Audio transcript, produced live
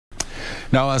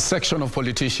Now, a section of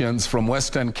politicians from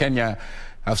Western Kenya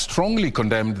have strongly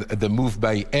condemned the move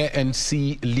by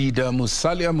ANC leader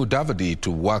Musalia Mudavadi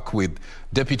to work with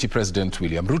Deputy President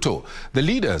William Ruto. The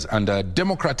leaders under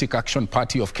Democratic Action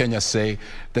Party of Kenya say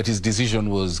that his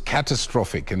decision was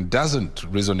catastrophic and doesn't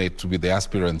resonate with the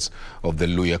aspirants of the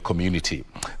Luhya community.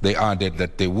 They added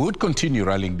that they would continue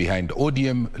rallying behind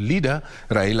ODM leader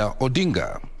Raila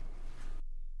Odinga.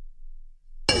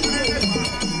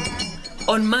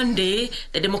 On Monday,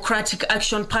 the Democratic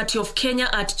Action Party of Kenya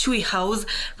at Chui House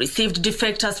received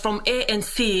defectors from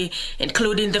ANC,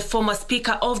 including the former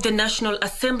Speaker of the National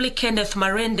Assembly Kenneth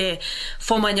Marende,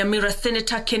 former Nyamira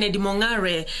Senator Kennedy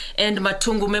Mong'are, and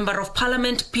Matungu Member of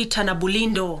Parliament Peter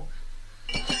Nabulindo.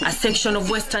 A section of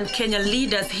Western Kenya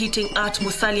leaders hitting at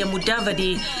Musalia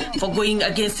Mudavadi for going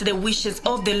against the wishes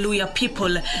of the Luhya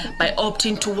people by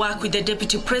opting to work with the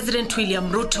Deputy President William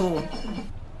Ruto.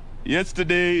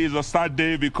 Yesterday is a sad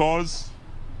day because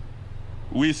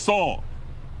we saw,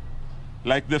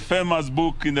 like the famous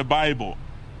book in the Bible,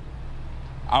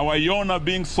 our Yona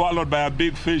being swallowed by a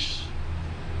big fish.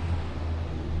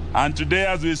 And today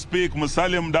as we speak,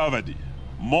 Musalia Mudavadi,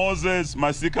 Moses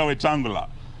Masika Wetangula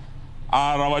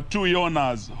are our two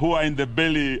Yonas who are in the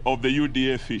belly of the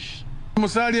UDA fish.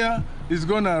 Musalia is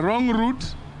going a wrong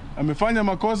route. Amefanya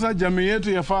makosa, jamii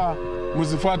yetu yafaa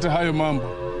msifuate hayo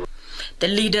mambo. The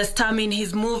leaders terming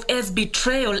his move as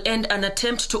betrayal and an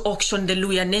attempt to auction the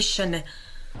Luhya nation.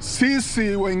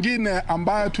 Sisi wengine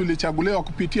ambayo tulichaguliwa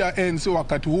kupitia ANC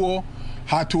wakati huo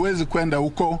hatuwezi kwenda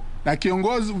huko, na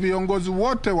viongozi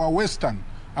wote wa Western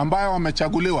ambayo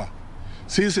wamechaguliwa,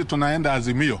 sisi tunaenda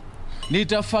Azimio.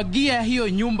 Nitafagia hiyo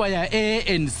nyumba ya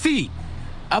ANC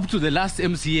up to the last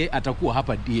MCA atakuwa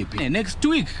hapa DAP. Next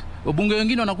week wabunge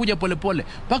wengine wanakuja polepole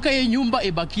mpaka hiyo nyumba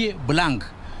ibakie blank.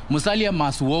 Musalia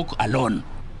must walk alone.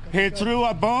 He threw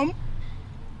a bomb,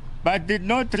 but did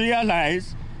not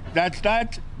realize that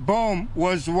that bomb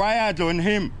was wired on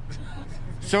him.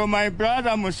 So my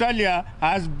brother Musalia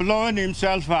has blown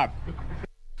himself up.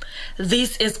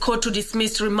 This is called to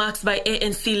dismiss remarks by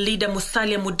ANC leader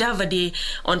Musalia Mudavadi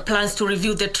on plans to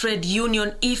review the trade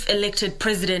union if elected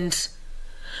president.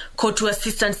 Kotu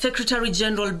Assistant Secretary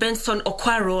General Benson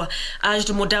Okwaro urged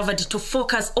Mudavadi to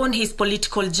focus on his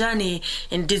political journey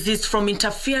and desist from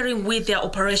interfering with their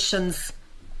operations.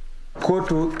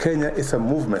 Kotu Kenya is a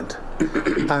movement,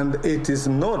 and it is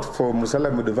not for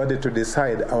Musalia Mudavadi to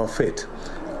decide our fate.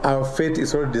 Our fate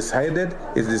is already decided.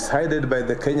 It's decided by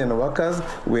the Kenyan workers.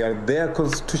 We are there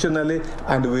constitutionally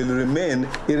and will remain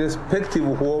irrespective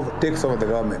of who takes over the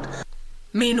government.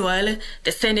 Meanwhile,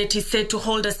 the Senate is set to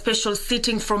hold a special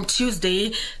sitting from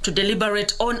Tuesday to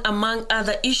deliberate on, among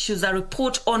other issues, a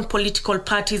report on political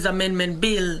parties amendment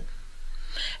bill.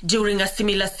 During a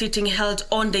similar sitting held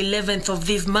on the 11th of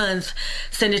this month,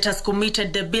 senators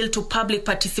committed the bill to public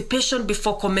participation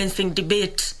before commencing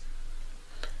debate.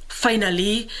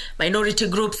 Finally, minority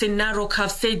groups in Narok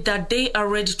have said that they are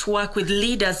ready to work with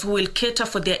leaders who will cater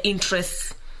for their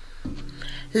interests.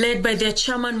 Led by their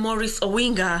chairman Maurice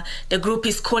Owinga, the group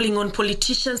is calling on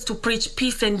politicians to preach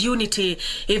peace and unity,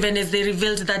 even as they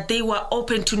revealed that they were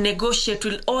open to negotiate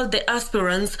with all the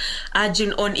aspirants,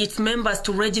 urging on its members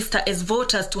to register as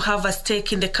voters to have a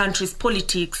stake in the country's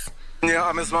politics.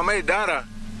 Amesimama idara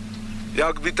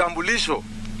ya vitambulisho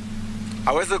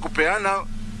aweze kupeana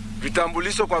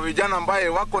vitambulisho kwa vijana ambaye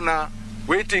wako na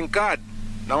waiting card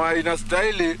na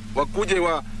inastahili wakuje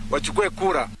wachukue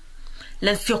kura.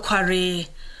 Lancio Kware,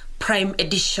 Prime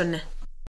Edition.